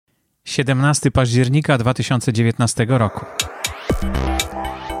17 października 2019 roku.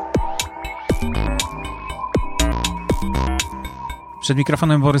 Przed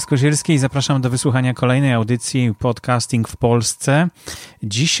mikrofonem Borys Kozielski i zapraszam do wysłuchania kolejnej audycji Podcasting w Polsce.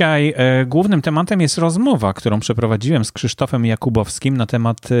 Dzisiaj głównym tematem jest rozmowa, którą przeprowadziłem z Krzysztofem Jakubowskim na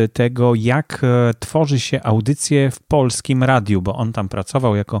temat tego, jak tworzy się audycje w polskim radiu, bo on tam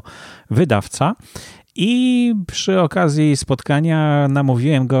pracował jako wydawca. I przy okazji spotkania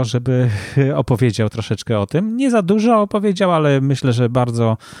namówiłem go, żeby opowiedział troszeczkę o tym. Nie za dużo opowiedział, ale myślę, że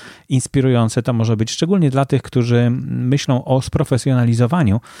bardzo inspirujące to może być, szczególnie dla tych, którzy myślą o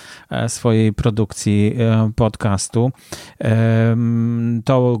sprofesjonalizowaniu swojej produkcji podcastu.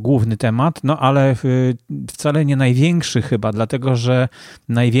 To główny temat, no ale wcale nie największy chyba, dlatego że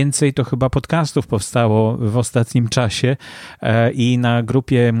najwięcej to chyba podcastów powstało w ostatnim czasie i na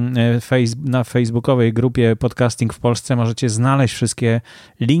grupie na facebookowej grupie Podcasting w Polsce możecie znaleźć wszystkie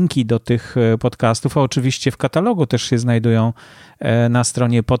linki do tych podcastów, a oczywiście w katalogu też się znajdują na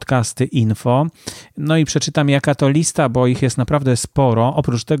stronie podcasty info. No i przeczytam, jaka to lista, bo ich jest naprawdę sporo.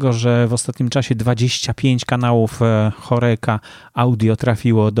 Oprócz tego, że w ostatnim czasie 25 kanałów Horeka Audio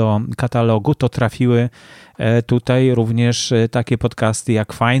trafiło do katalogu, to trafiły tutaj również takie podcasty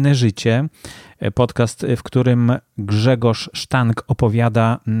jak Fajne Życie, podcast, w którym Grzegorz Sztank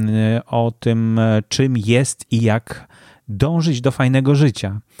opowiada o tym, czym jest i jak dążyć do fajnego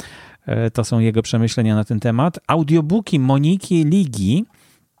życia. To są jego przemyślenia na ten temat. Audiobooki Moniki Ligi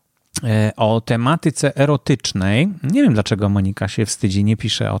o tematyce erotycznej. Nie wiem, dlaczego Monika się wstydzi, nie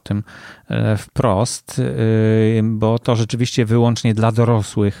pisze o tym wprost, bo to rzeczywiście wyłącznie dla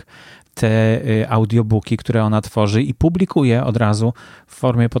dorosłych te audiobooki, które ona tworzy i publikuje od razu w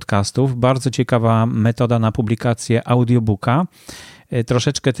formie podcastów. Bardzo ciekawa metoda na publikację audiobooka.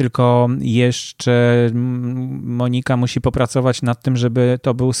 Troszeczkę tylko jeszcze Monika musi popracować nad tym, żeby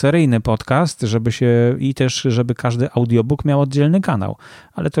to był seryjny podcast, żeby każdy audiobook miał oddzielny kanał.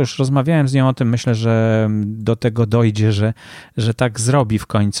 Ale to już rozmawiałem z nią o tym, myślę, że do tego dojdzie, że tak zrobi w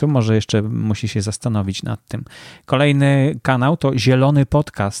końcu. Może jeszcze musi się zastanowić nad tym. Kolejny kanał to Zielony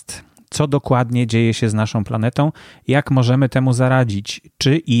Podcast. Co dokładnie dzieje się z naszą planetą, jak możemy temu zaradzić,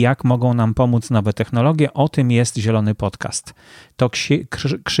 czy i jak mogą nam pomóc nowe technologie. O tym jest Zielony Podcast. To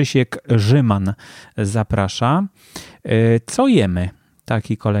Krzysiek Rzyman zaprasza. Co jemy?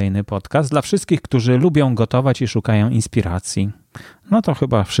 Taki kolejny podcast dla wszystkich, którzy lubią gotować i szukają inspiracji. No to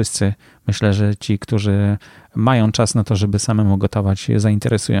chyba wszyscy, myślę, że ci, którzy mają czas na to, żeby samemu gotować,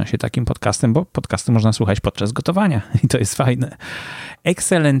 zainteresują się takim podcastem, bo podcasty można słuchać podczas gotowania i to jest fajne.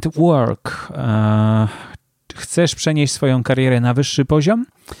 Excellent Work. Chcesz przenieść swoją karierę na wyższy poziom?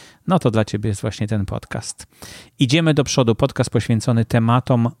 No to dla ciebie jest właśnie ten podcast. Idziemy do przodu. Podcast poświęcony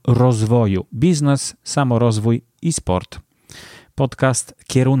tematom rozwoju. Biznes, samorozwój i sport. Podcast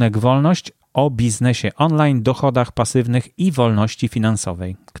Kierunek Wolność o biznesie online, dochodach pasywnych i wolności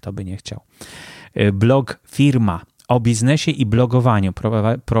finansowej. Kto by nie chciał. Blog Firma o biznesie i blogowaniu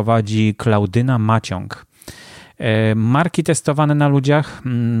prowadzi Klaudyna Maciąg. Marki testowane na ludziach,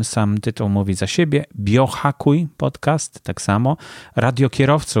 sam tytuł mówi za siebie. Biohakuj podcast, tak samo. Radio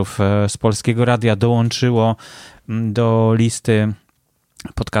Kierowców z Polskiego Radia dołączyło do listy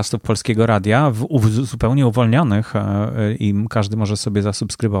podcastów Polskiego Radia, zupełnie uwolnionych i każdy może sobie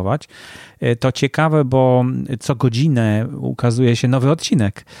zasubskrybować. To ciekawe, bo co godzinę ukazuje się nowy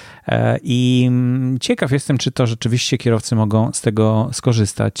odcinek i ciekaw jestem, czy to rzeczywiście kierowcy mogą z tego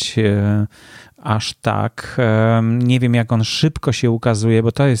skorzystać aż tak. Nie wiem, jak on szybko się ukazuje,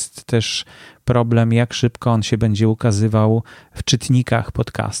 bo to jest też problem, jak szybko on się będzie ukazywał w czytnikach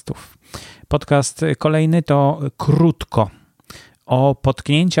podcastów. Podcast kolejny to Krótko. O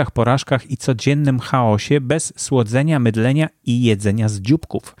potknięciach, porażkach i codziennym chaosie bez słodzenia, mydlenia i jedzenia z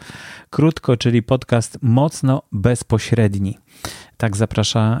dzióbków. Krótko, czyli podcast mocno bezpośredni. Tak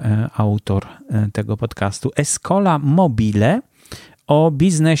zaprasza autor tego podcastu. Escola Mobile o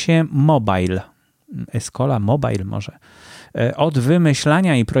biznesie mobile. Escola Mobile może. Od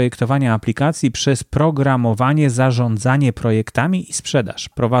wymyślania i projektowania aplikacji przez programowanie, zarządzanie projektami i sprzedaż.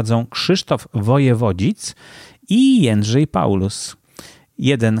 Prowadzą Krzysztof Wojewodzic i Jędrzej Paulus.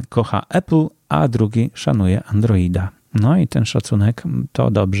 Jeden kocha Apple, a drugi szanuje Androida. No i ten szacunek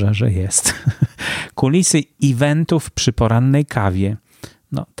to dobrze, że jest. Kulisy eventów przy porannej kawie.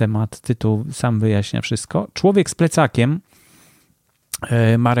 No, tytuł sam wyjaśnia wszystko. Człowiek z plecakiem.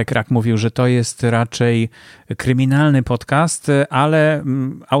 Marek Rak mówił, że to jest raczej kryminalny podcast, ale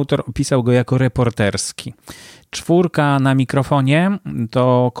autor opisał go jako reporterski. Czwórka na mikrofonie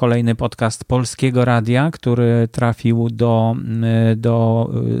to kolejny podcast Polskiego Radia, który trafił do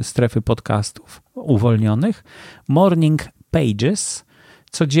strefy podcastów uwolnionych. Morning Pages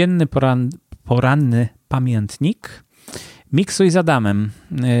codzienny poranny pamiętnik. Miksuj z Adamem.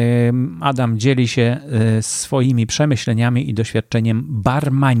 Adam dzieli się swoimi przemyśleniami i doświadczeniem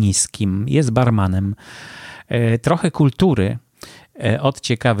barmańskim. Jest barmanem. Trochę kultury, od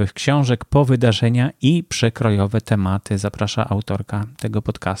ciekawych książek po wydarzenia i przekrojowe tematy zaprasza autorka tego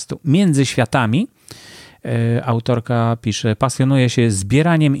podcastu. Między światami autorka pisze: pasjonuje się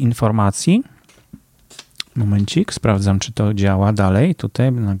zbieraniem informacji. Momencik, sprawdzam, czy to działa dalej.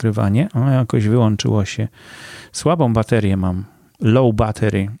 Tutaj nagrywanie. O, jakoś wyłączyło się. Słabą baterię mam. Low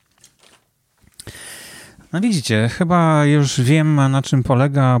battery. No widzicie, chyba już wiem, na czym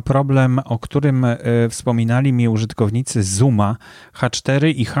polega problem, o którym wspominali mi użytkownicy Zooma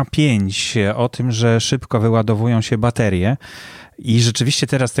H4 i H5, o tym, że szybko wyładowują się baterie. I rzeczywiście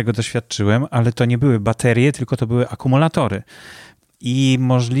teraz tego doświadczyłem, ale to nie były baterie, tylko to były akumulatory. I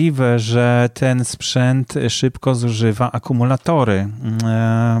możliwe, że ten sprzęt szybko zużywa akumulatory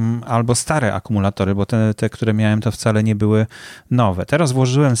albo stare akumulatory, bo te, które miałem, to wcale nie były nowe. Teraz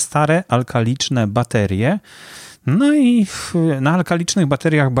włożyłem stare alkaliczne baterie, no i na alkalicznych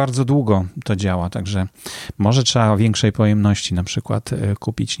bateriach bardzo długo to działa, także może trzeba większej pojemności na przykład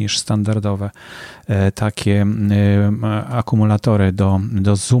kupić niż standardowe takie akumulatory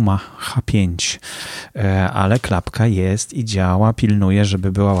do Zooma H5, ale klapka jest i działa, pilnuje,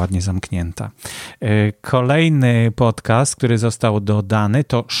 żeby była ładnie zamknięta. Kolejny podcast, który został dodany,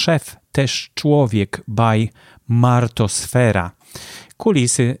 to Szef też człowiek by Martosfera.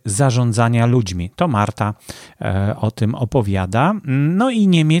 Kulisy zarządzania ludźmi. To Marta o tym opowiada. No i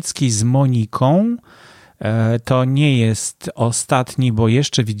niemiecki z Moniką. To nie jest ostatni, bo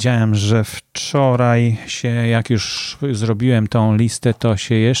jeszcze widziałem, że wczoraj się, jak już zrobiłem tą listę, to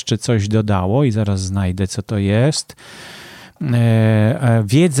się jeszcze coś dodało i zaraz znajdę, co to jest.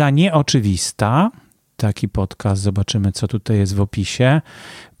 Wiedza nieoczywista. Taki podcast, zobaczymy, co tutaj jest w opisie.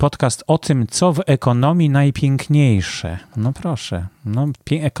 Podcast o tym, co w ekonomii najpiękniejsze. No proszę, no,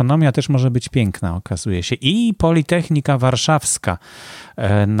 ekonomia też może być piękna, okazuje się. I Politechnika Warszawska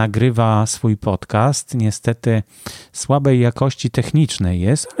nagrywa swój podcast. Niestety słabej jakości technicznej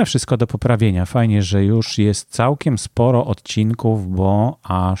jest, ale wszystko do poprawienia. Fajnie, że już jest całkiem sporo odcinków, bo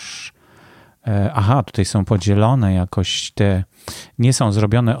aż... Aha, tutaj są podzielone jakoś te, nie są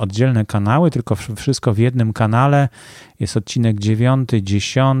zrobione oddzielne kanały, tylko wszystko w jednym kanale. Jest odcinek 9,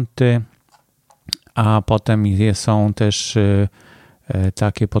 10, a potem są też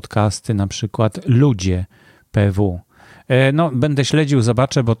takie podcasty, na przykład Ludzie PW. No, będę śledził,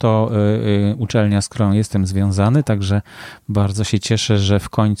 zobaczę, bo to uczelnia, z którą jestem związany, także bardzo się cieszę, że w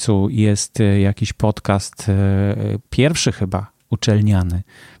końcu jest jakiś podcast, pierwszy chyba uczelniany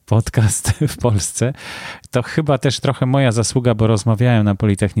podcast w Polsce. To chyba też trochę moja zasługa, bo rozmawiałem na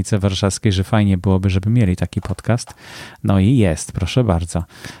Politechnice Warszawskiej, że fajnie byłoby, żeby mieli taki podcast. No i jest, proszę bardzo.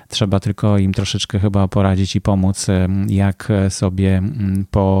 Trzeba tylko im troszeczkę chyba poradzić i pomóc, jak sobie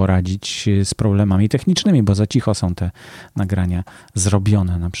poradzić z problemami technicznymi, bo za cicho są te nagrania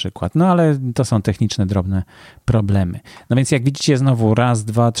zrobione na przykład. No ale to są techniczne, drobne problemy. No więc jak widzicie, znowu 1,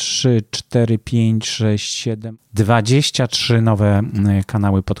 2, 3, 4, 5, 6, 7, 23 nowe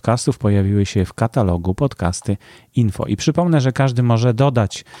kanały podcastów pojawiły się w katalogu podcasty info. I przypomnę, że każdy może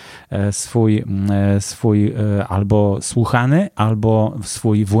dodać swój albo słuchany, albo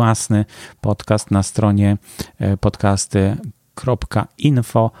swój własny podcast na stronie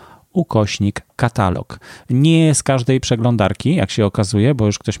podcasty.info/katalog. Nie z każdej przeglądarki, jak się okazuje, bo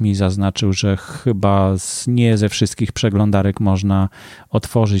już ktoś mi zaznaczył, że chyba nie ze wszystkich przeglądarek można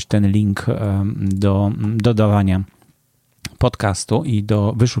otworzyć ten link do dodawania podcastu i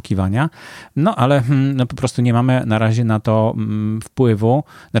do wyszukiwania, no ale no, po prostu nie mamy na razie na to wpływu,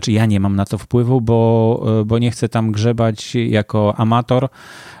 znaczy ja nie mam na to wpływu, bo nie chcę tam grzebać jako amator,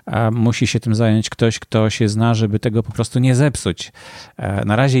 musi się tym zająć ktoś, kto się zna, żeby tego po prostu nie zepsuć.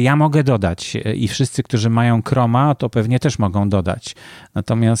 Na razie ja mogę dodać i wszyscy, którzy mają Chroma, to pewnie też mogą dodać.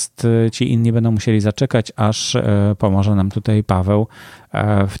 Natomiast ci inni będą musieli zaczekać, aż pomoże nam tutaj Paweł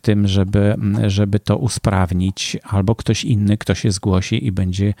w tym, żeby to usprawnić, albo ktoś inny, kto się zgłosi i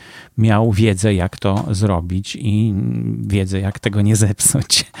będzie miał wiedzę, jak to zrobić i wiedzę, jak tego nie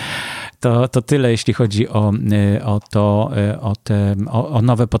zepsuć. To tyle, jeśli chodzi o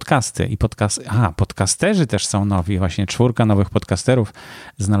nowe podcasty. I podcasterzy też są nowi. Właśnie 4 nowych podcasterów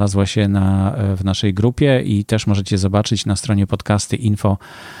znalazła się w naszej grupie i też możecie zobaczyć na stronie podcasty info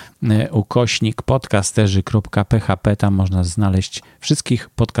 /podcasterzy.php. Tam można znaleźć wszystkich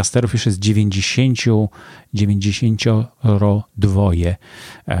podcasterów. Już jest 92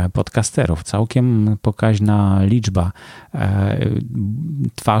 podcasterów. Całkiem pokaźna liczba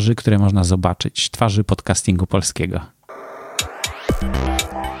twarzy, które można zobaczyć. Twarzy podcastingu polskiego.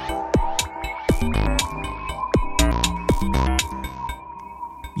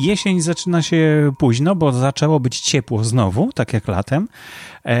 Jesień zaczyna się późno, bo zaczęło być ciepło znowu, tak jak latem,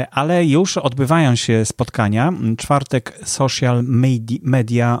 ale już odbywają się spotkania. Czwartek Social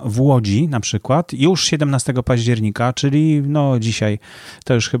Media w Łodzi na przykład, już 17 października, czyli no dzisiaj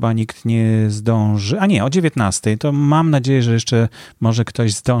to już chyba nikt nie zdąży, a nie, o 19, to mam nadzieję, że jeszcze może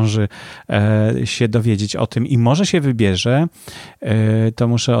ktoś zdąży się dowiedzieć o tym i może się wybierze. To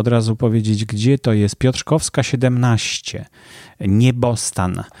muszę od razu powiedzieć, gdzie to jest. Piotrkowska 17,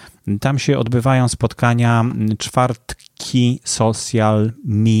 Niebostan. Tam się odbywają spotkania czwartki social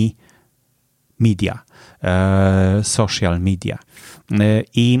media. Social media.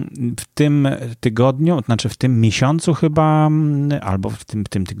 I w tym tygodniu, znaczy w tym miesiącu chyba, albo w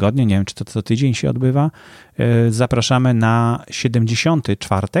tym tygodniu, nie wiem, czy to co tydzień się odbywa, zapraszamy na 70.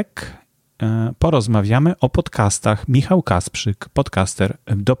 czwartek. Porozmawiamy o podcastach. Michał Kasprzyk, podcaster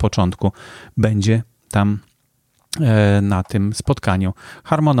do początku, będzie tam na tym spotkaniu.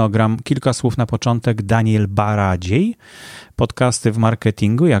 Harmonogram, kilka słów na początek. Daniel Baradziej, podcasty w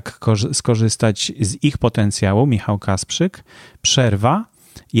marketingu, jak skorzystać z ich potencjału, Michał Kasprzyk. Przerwa,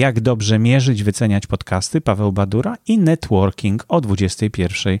 jak dobrze mierzyć, wyceniać podcasty, Paweł Badura i networking o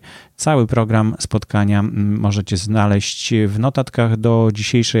 21. Cały program spotkania możecie znaleźć w notatkach do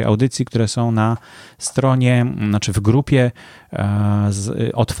dzisiejszej audycji, które są na stronie, znaczy w grupie,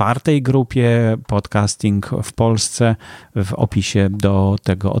 otwartej grupie Podcasting w Polsce w opisie do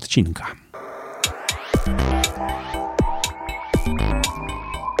tego odcinka.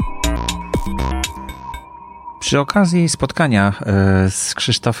 Przy okazji spotkania z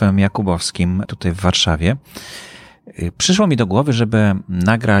Krzysztofem Jakubowskim tutaj w Warszawie przyszło mi do głowy, żeby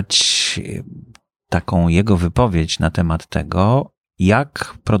nagrać taką jego wypowiedź na temat tego,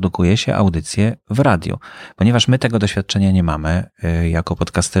 jak produkuje się audycje w radiu. Ponieważ my tego doświadczenia nie mamy, jako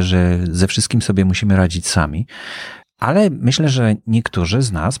podcasterzy ze wszystkim sobie musimy radzić sami, ale myślę, że niektórzy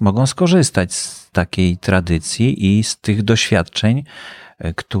z nas mogą skorzystać z takiej tradycji i z tych doświadczeń,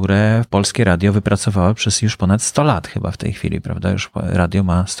 które Polskie Radio wypracowało przez już ponad 100 lat chyba w tej chwili, prawda? Już radio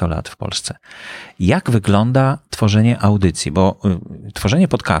ma 100 lat w Polsce. Jak wygląda tworzenie audycji? Bo tworzenie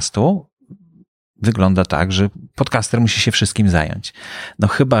podcastu wygląda tak, że podcaster musi się wszystkim zająć. No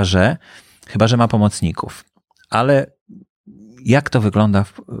chyba, że ma pomocników. Ale jak to wygląda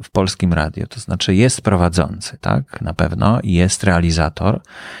w Polskim Radiu? To znaczy jest prowadzący, tak? Na pewno. Jest realizator.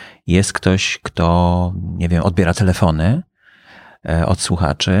 Jest ktoś, kto, nie wiem, odbiera telefony od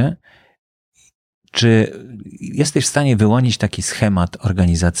słuchaczy. Czy jesteś w stanie wyłonić taki schemat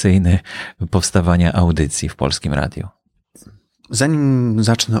organizacyjny powstawania audycji w Polskim Radiu? Zanim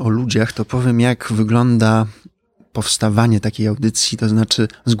zacznę o ludziach, to powiem, jak wygląda powstawanie takiej audycji, to znaczy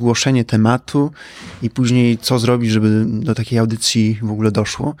zgłoszenie tematu i później co zrobić, żeby do takiej audycji w ogóle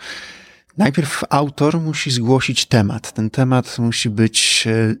doszło. Najpierw autor musi zgłosić temat. Ten temat musi być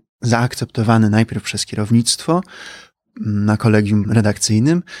zaakceptowany najpierw przez kierownictwo na kolegium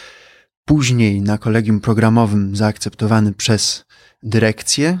redakcyjnym, później na kolegium programowym zaakceptowany przez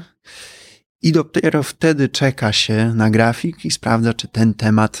dyrekcję i dopiero wtedy czeka się na grafik i sprawdza, czy ten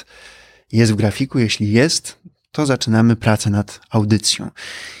temat jest w grafiku. Jeśli jest, to zaczynamy pracę nad audycją.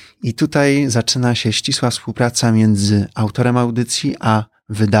 I tutaj zaczyna się ścisła współpraca między autorem audycji a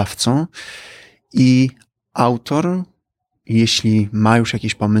wydawcą i autor, jeśli ma już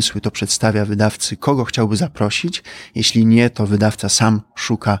jakieś pomysły, to przedstawia wydawcy, kogo chciałby zaprosić. Jeśli nie, to wydawca sam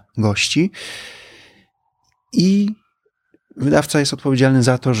szuka gości. I wydawca jest odpowiedzialny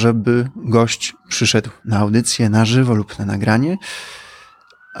za to, żeby gość przyszedł na audycję na żywo lub na nagranie.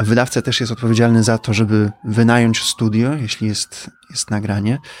 A wydawca też jest odpowiedzialny za to, żeby wynająć studio, jeśli jest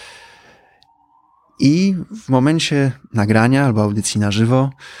nagranie. I w momencie nagrania albo audycji na żywo,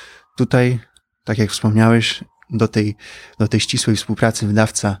 tutaj, tak jak wspomniałeś, do tej ścisłej współpracy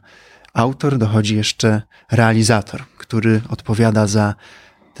wydawca-autor dochodzi jeszcze realizator, który odpowiada za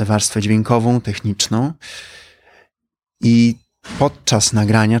tę warstwę dźwiękową, techniczną. I podczas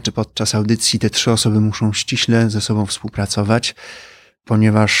nagrania czy podczas audycji te trzy osoby muszą ściśle ze sobą współpracować,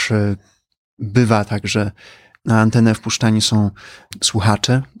 ponieważ bywa tak, że na antenę wpuszczani są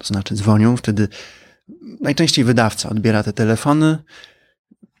słuchacze, to znaczy dzwonią, wtedy najczęściej wydawca odbiera te telefony,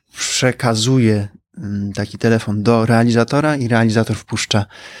 przekazuje taki telefon do realizatora i realizator wpuszcza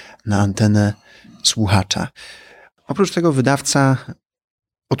na antenę słuchacza. Oprócz tego wydawca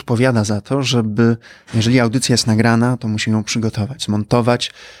odpowiada za to, żeby, jeżeli audycja jest nagrana, to musi ją przygotować,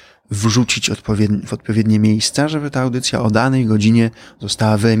 zmontować, wrzucić w odpowiednie miejsca, żeby ta audycja o danej godzinie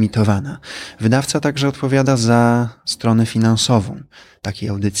została wyemitowana. Wydawca także odpowiada za stronę finansową takiej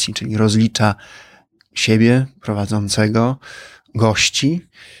audycji, czyli rozlicza siebie, prowadzącego, gości,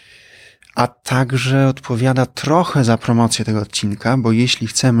 a także odpowiada trochę za promocję tego odcinka, bo jeśli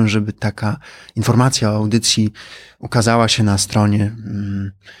chcemy, żeby taka informacja o audycji ukazała się na stronie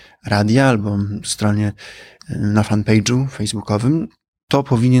radia albo stronie na fanpage'u facebookowym, to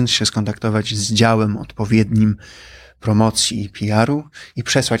powinien się skontaktować z działem odpowiednim promocji i PR-u i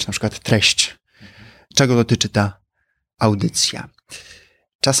przesłać na przykład treść, czego dotyczy ta audycja.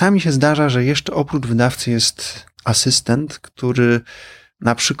 Czasami się zdarza, że jeszcze oprócz wydawcy jest asystent, który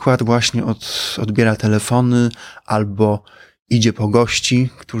na przykład właśnie odbiera telefony albo idzie po gości,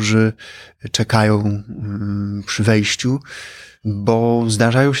 którzy czekają przy wejściu, bo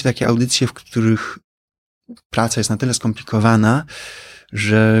zdarzają się takie audycje, w których praca jest na tyle skomplikowana,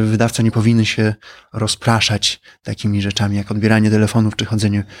 że wydawca nie powinien się rozpraszać takimi rzeczami jak odbieranie telefonów czy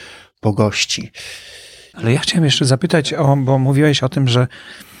chodzenie po gości. Ale ja chciałem jeszcze zapytać, bo mówiłeś o tym, że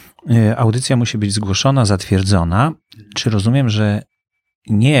audycja musi być zgłoszona, zatwierdzona. Czy rozumiem, że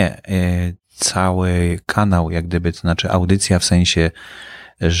nie cały kanał, jak gdyby, to znaczy audycja w sensie,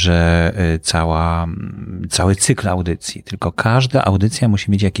 że cały cykl audycji, tylko każda audycja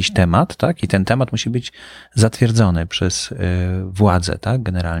musi mieć jakiś temat, tak? I ten temat musi być zatwierdzony przez władzę, tak?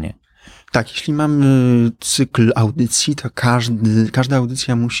 Generalnie. Tak, jeśli mamy cykl audycji, to każda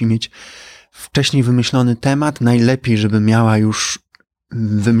audycja musi mieć wcześniej wymyślony temat, najlepiej, żeby miała już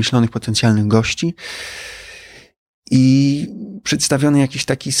wymyślonych potencjalnych gości i przedstawiony jakiś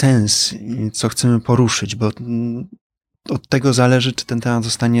taki sens, co chcemy poruszyć, bo od tego zależy, czy ten temat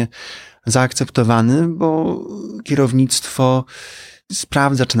zostanie zaakceptowany, bo kierownictwo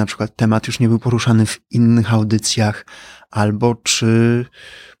sprawdza, czy na przykład temat już nie był poruszany w innych audycjach, albo czy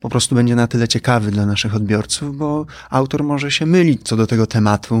po prostu będzie na tyle ciekawy dla naszych odbiorców, bo autor może się mylić co do tego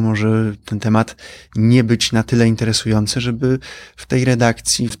tematu, może ten temat nie być na tyle interesujący, żeby w tej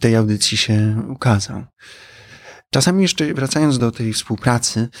redakcji, w tej audycji się ukazał. Czasami jeszcze wracając do tej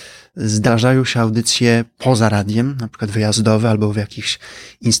współpracy, zdarzają się audycje poza radiem, na przykład wyjazdowe albo w jakichś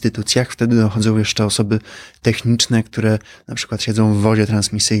instytucjach. Wtedy dochodzą jeszcze osoby techniczne, które na przykład siedzą w wozie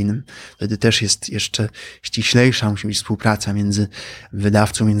transmisyjnym. Wtedy też jest jeszcze ściślejsza, musi być współpraca między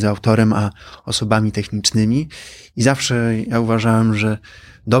wydawcą, między autorem a osobami technicznymi. I zawsze ja uważałem, że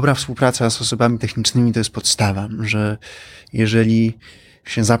dobra współpraca z osobami technicznymi to jest podstawa, że jeżeli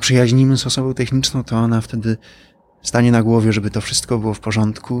się zaprzyjaźnimy z osobą techniczną, to ona wtedy stanie na głowie, żeby to wszystko było w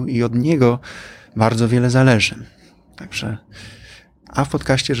porządku i od niego bardzo wiele zależy. Także, a w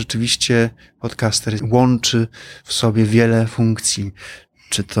podcaście rzeczywiście podcaster łączy w sobie wiele funkcji,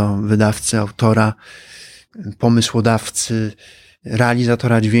 czy to wydawcy, autora, pomysłodawcy,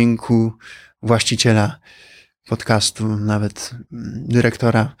 realizatora dźwięku, właściciela podcastu, nawet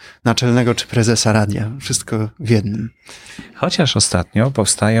dyrektora naczelnego czy prezesa radia. Wszystko w jednym. Chociaż ostatnio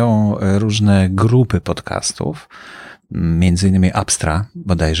powstają różne grupy podcastów, między innymi Abstra,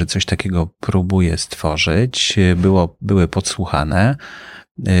 bodajże coś takiego próbuje stworzyć. Były podsłuchane.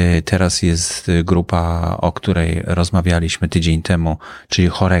 Teraz jest grupa, o której rozmawialiśmy tydzień temu, czyli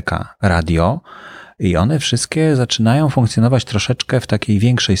Choreka Radio. I one wszystkie zaczynają funkcjonować troszeczkę w takiej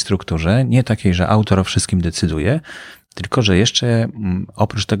większej strukturze, nie takiej, że autor o wszystkim decyduje, tylko że jeszcze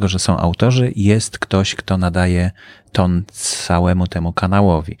oprócz tego, że są autorzy, jest ktoś, kto nadaje ton całemu temu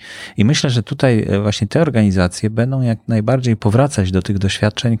kanałowi. I myślę, że tutaj właśnie te organizacje będą jak najbardziej powracać do tych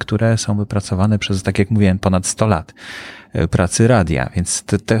doświadczeń, które są wypracowane przez, tak jak mówiłem, ponad 100 lat pracy radia. Więc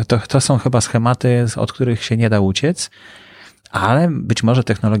to są chyba schematy, od których się nie da uciec. Ale być może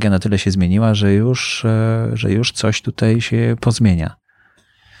technologia na tyle się zmieniła, że już coś tutaj się pozmienia.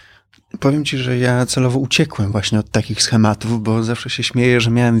 Powiem ci, że ja celowo uciekłem właśnie od takich schematów, bo zawsze się śmieję,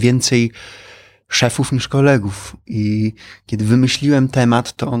 że miałem więcej szefów niż kolegów i kiedy wymyśliłem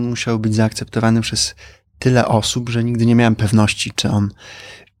temat, to on musiał być zaakceptowany przez tyle osób, że nigdy nie miałem pewności, czy on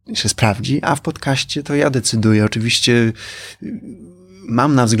się sprawdzi, a w podcaście to ja decyduję. Oczywiście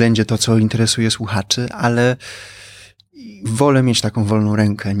mam na względzie to, co interesuje słuchaczy, ale wolę mieć taką wolną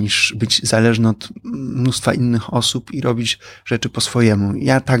rękę, niż być zależny od mnóstwa innych osób i robić rzeczy po swojemu.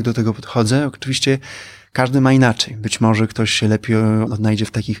 Ja tak do tego podchodzę. Oczywiście każdy ma inaczej. Być może ktoś się lepiej odnajdzie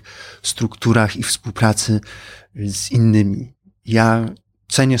w takich strukturach i współpracy z innymi. Ja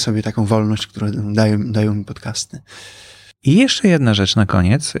cenię sobie taką wolność, którą dają mi podcasty. I jeszcze jedna rzecz na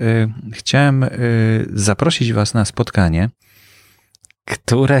koniec. Chciałem zaprosić was na spotkanie,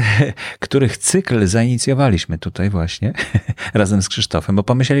 których cykl zainicjowaliśmy tutaj właśnie razem z Krzysztofem, bo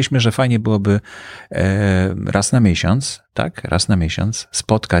pomyśleliśmy, że fajnie byłoby raz na miesiąc, tak, raz na miesiąc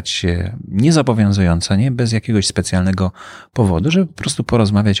spotkać się niezobowiązująco, nie bez jakiegoś specjalnego powodu, żeby po prostu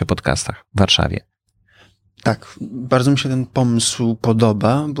porozmawiać o podcastach w Warszawie. Tak, bardzo mi się ten pomysł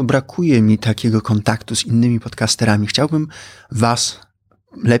podoba, bo brakuje mi takiego kontaktu z innymi podcasterami. Chciałbym was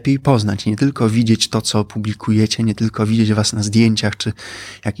lepiej poznać, nie tylko widzieć to, co publikujecie, nie tylko widzieć was na zdjęciach, czy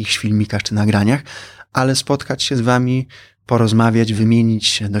jakichś filmikach, czy nagraniach, ale spotkać się z wami, porozmawiać, wymienić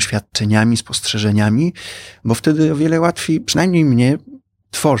się doświadczeniami, spostrzeżeniami, bo wtedy o wiele łatwiej, przynajmniej mnie,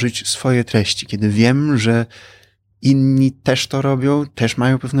 tworzyć swoje treści, kiedy wiem, że inni też to robią, też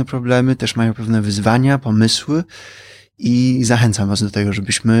mają pewne problemy, też mają pewne wyzwania, pomysły i zachęcam was do tego,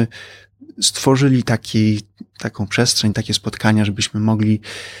 żebyśmy stworzyli taką przestrzeń, takie spotkania, żebyśmy mogli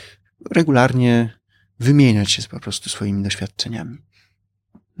regularnie wymieniać się po prostu swoimi doświadczeniami.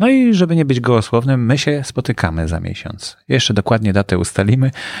 No i żeby nie być gołosłownym, my się spotykamy za miesiąc. Jeszcze dokładnie datę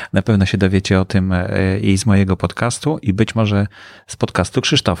ustalimy. Na pewno się dowiecie o tym i z mojego podcastu i być może z podcastu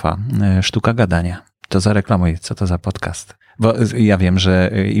Krzysztofa, Sztuka Gadania. To zareklamuj, co to za podcast. Bo ja wiem,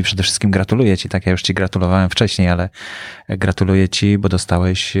 że i przede wszystkim gratuluję ci, tak ja już ci gratulowałem wcześniej, ale gratuluję ci, bo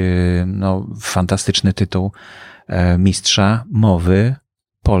dostałeś fantastyczny tytuł mistrza mowy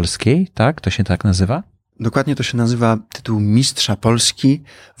polskiej, tak? To się tak nazywa? Dokładnie to się nazywa tytuł Mistrza Polski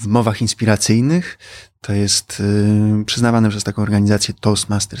w mowach inspiracyjnych. To jest przyznawane przez taką organizację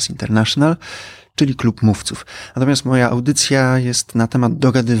Toastmasters International, czyli klub mówców. Natomiast moja audycja jest na temat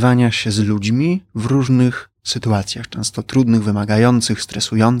dogadywania się z ludźmi w różnych sytuacjach, często trudnych, wymagających,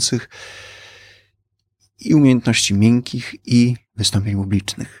 stresujących i umiejętności miękkich i wystąpień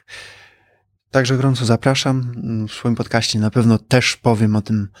publicznych. Także gorąco zapraszam. W swoim podcaście na pewno też powiem o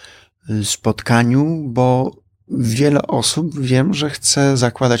tym spotkaniu, bo wiele osób wiem, że chce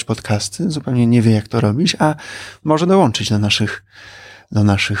zakładać podcasty, zupełnie nie wie jak to robić, a może dołączyć do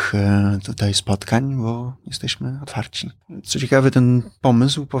naszych tutaj spotkań, bo jesteśmy otwarci. Co ciekawe, ten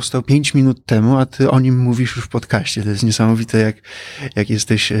pomysł powstał 5 minut temu, a ty o nim mówisz już w podcaście. To jest niesamowite, jak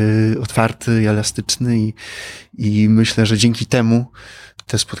jesteś otwarty i elastyczny i myślę, że dzięki temu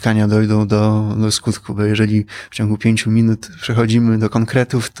te spotkania dojdą do skutku, bo jeżeli w ciągu 5 minut przechodzimy do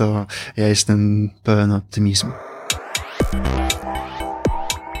konkretów, to ja jestem pełen optymizmu.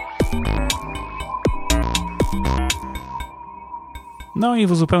 No i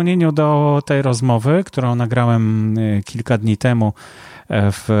w uzupełnieniu do tej rozmowy, którą nagrałem kilka dni temu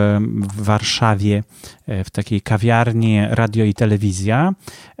w Warszawie, w takiej kawiarni Radio i Telewizja,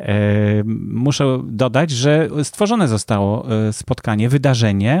 muszę dodać, że stworzone zostało spotkanie,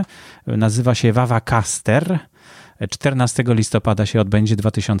 wydarzenie, nazywa się Wawa Caster. 14 listopada się odbędzie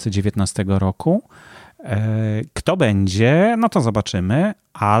 2019 roku. Kto będzie, no to zobaczymy,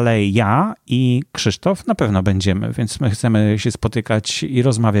 ale ja i Krzysztof na pewno będziemy, więc my chcemy się spotykać i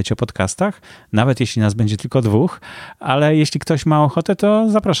rozmawiać o podcastach, nawet jeśli nas będzie tylko 2, ale jeśli ktoś ma ochotę, to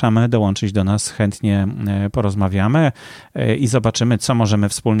zapraszamy dołączyć do nas, chętnie porozmawiamy i zobaczymy, co możemy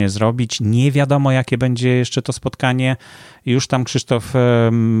wspólnie zrobić. Nie wiadomo, jakie będzie jeszcze to spotkanie. Już tam Krzysztof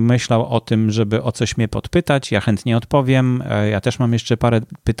myślał o tym, żeby o coś mnie podpytać, ja chętnie odpowiem, ja też mam jeszcze parę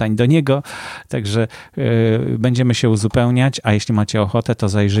pytań do niego, także będziemy się uzupełniać, a jeśli macie ochotę, to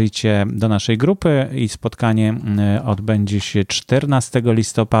zajrzyjcie do naszej grupy i spotkanie odbędzie się 14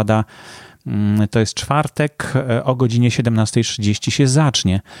 listopada. To jest czwartek, o godzinie 17:30 się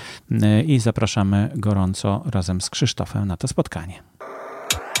zacznie i zapraszamy gorąco razem z Krzysztofem na to spotkanie.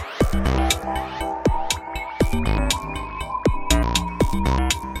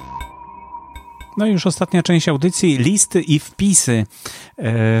 No i już ostatnia część audycji, listy i wpisy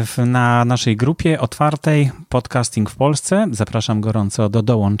na naszej grupie otwartej Podcasting w Polsce. Zapraszam gorąco do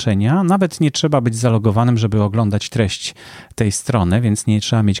dołączenia. Nawet nie trzeba być zalogowanym, żeby oglądać treść tej strony, więc nie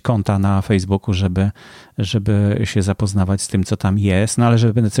trzeba mieć konta na Facebooku, żeby się zapoznawać z tym, co tam jest. No ale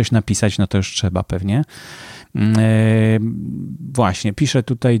żeby coś napisać, no to już trzeba pewnie. Właśnie, pisze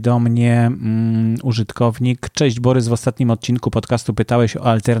tutaj do mnie użytkownik. Cześć Borys, w ostatnim odcinku podcastu pytałeś o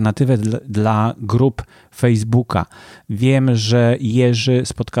alternatywę dla grup Facebooka. Wiem, że Jerzy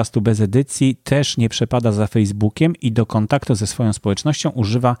z podcastu Bez Edycji też nie przepada za Facebookiem i do kontaktu ze swoją społecznością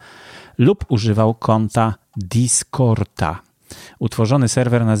używał konta Discorda. Utworzony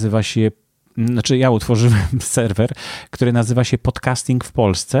serwer nazywa się ja utworzyłem serwer, który nazywa się Podcasting w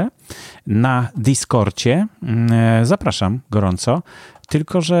Polsce na Discordzie. Zapraszam gorąco.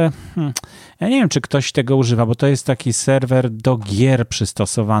 Tylko że ja nie wiem, czy ktoś tego używa, bo to jest taki serwer do gier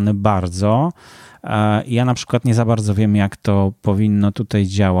przystosowany bardzo. Ja na przykład nie za bardzo wiem, jak to powinno tutaj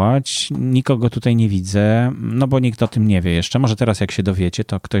działać. Nikogo tutaj nie widzę, no bo nikt o tym nie wie jeszcze. Może teraz jak się dowiecie,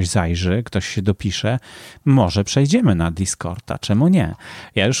 to ktoś zajrzy, ktoś się dopisze. Może przejdziemy na Discorda, czemu nie?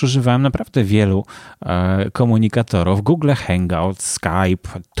 Ja już używałem naprawdę wielu komunikatorów. Google Hangout,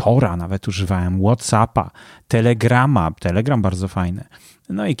 Skype, Tora nawet używałem, WhatsAppa, Telegrama. Telegram bardzo fajny.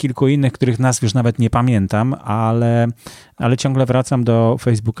 no i kilku innych, których nazw już nawet nie pamiętam, ale ciągle wracam do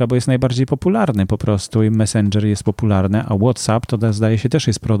Facebooka, bo jest najbardziej popularny po prostu i Messenger jest popularny, a WhatsApp to zdaje się też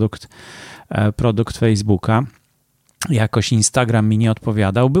jest produkt Facebooka. Jakoś Instagram mi nie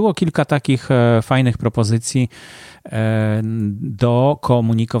odpowiadał. Było kilka takich fajnych propozycji do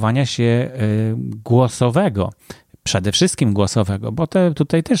komunikowania się głosowego. Przede wszystkim głosowego, bo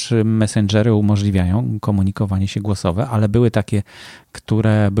tutaj też messengery umożliwiają komunikowanie się głosowe, ale były takie,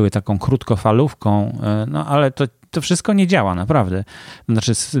 które były taką krótkofalówką, no ale to wszystko nie działa, naprawdę.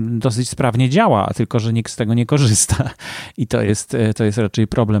 Znaczy dosyć sprawnie działa, tylko że nikt z tego nie korzysta. I to jest raczej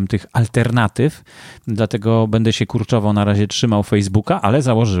problem tych alternatyw, dlatego będę się kurczowo na razie trzymał Facebooka, ale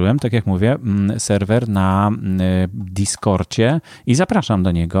założyłem, tak jak mówię, serwer na Discordzie i zapraszam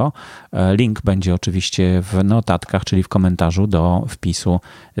do niego. Link będzie oczywiście w notatkach, czyli w komentarzu do wpisu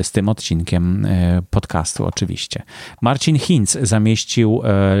z tym odcinkiem podcastu oczywiście. Marcin Hinz zamieścił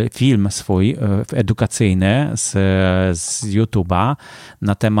film swój edukacyjny z YouTube'a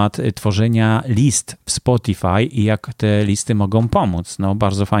na temat tworzenia list w Spotify i jak te listy mogą pomóc. No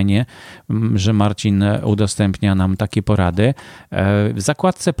bardzo fajnie, że Marcin udostępnia nam takie porady. W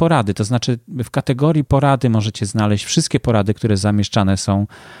zakładce porady, to znaczy w kategorii porady możecie znaleźć wszystkie porady, które zamieszczane są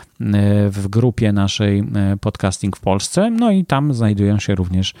w grupie naszej Podcasting w Polsce. No i tam znajdują się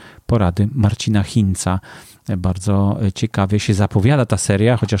również porady Marcina Hinca. Bardzo ciekawie się zapowiada ta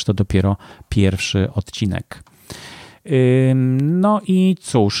seria, chociaż to dopiero pierwszy odcinek. No i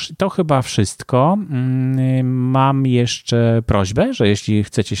cóż, to chyba wszystko. Mam jeszcze prośbę, że jeśli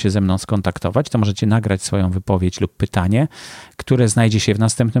chcecie się ze mną skontaktować, to możecie nagrać swoją wypowiedź lub pytanie, które znajdzie się w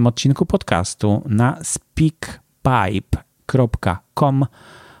następnym odcinku podcastu na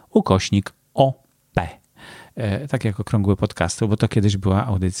speakpipe.com/OP. Tak jak Okrągły Podcastu, bo to kiedyś była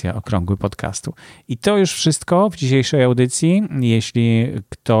audycja Okrągły Podcastu. I to już wszystko w dzisiejszej audycji. Jeśli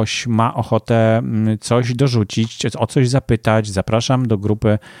ktoś ma ochotę coś dorzucić, o coś zapytać, zapraszam do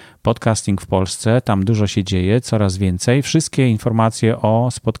grupy Podcasting w Polsce. Tam dużo się dzieje, coraz więcej. Wszystkie informacje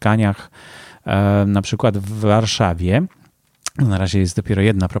o spotkaniach na przykład w Warszawie, na razie jest dopiero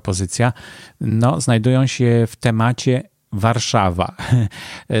jedna propozycja, znajdują się w temacie Warszawa.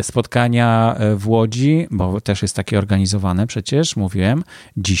 Spotkania w Łodzi, bo też jest takie organizowane przecież, mówiłem,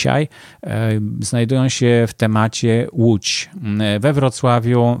 dzisiaj, znajdują się w temacie Łódź. We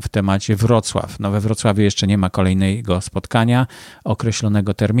Wrocławiu w temacie Wrocław. We Wrocławiu jeszcze nie ma kolejnego spotkania,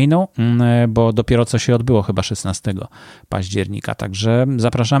 określonego terminu, bo dopiero co się odbyło chyba 16 października. Także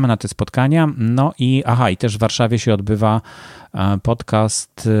zapraszamy na te spotkania. No i i też w Warszawie się odbywa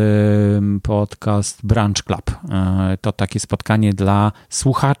podcast Branch Club. To takie spotkanie dla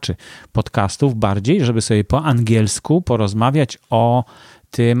słuchaczy podcastów bardziej, żeby sobie po angielsku porozmawiać o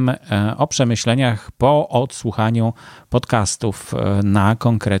przemyśleniach po odsłuchaniu podcastów na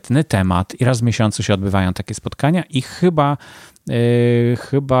konkretny temat. I raz w miesiącu się odbywają takie spotkania i chyba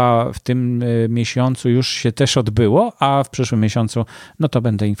w tym miesiącu już się też odbyło, a w przyszłym miesiącu to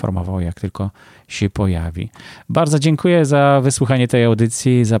będę informował, jak tylko się pojawi. Bardzo dziękuję za wysłuchanie tej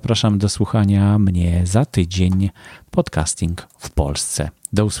audycji. Zapraszam do słuchania mnie za tydzień. Podcasting w Polsce.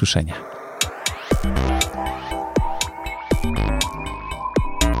 Do usłyszenia.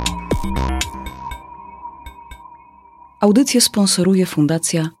 Audycję sponsoruje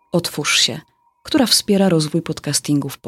Fundacja Otwórz się, która wspiera rozwój podcastingu w Polsce.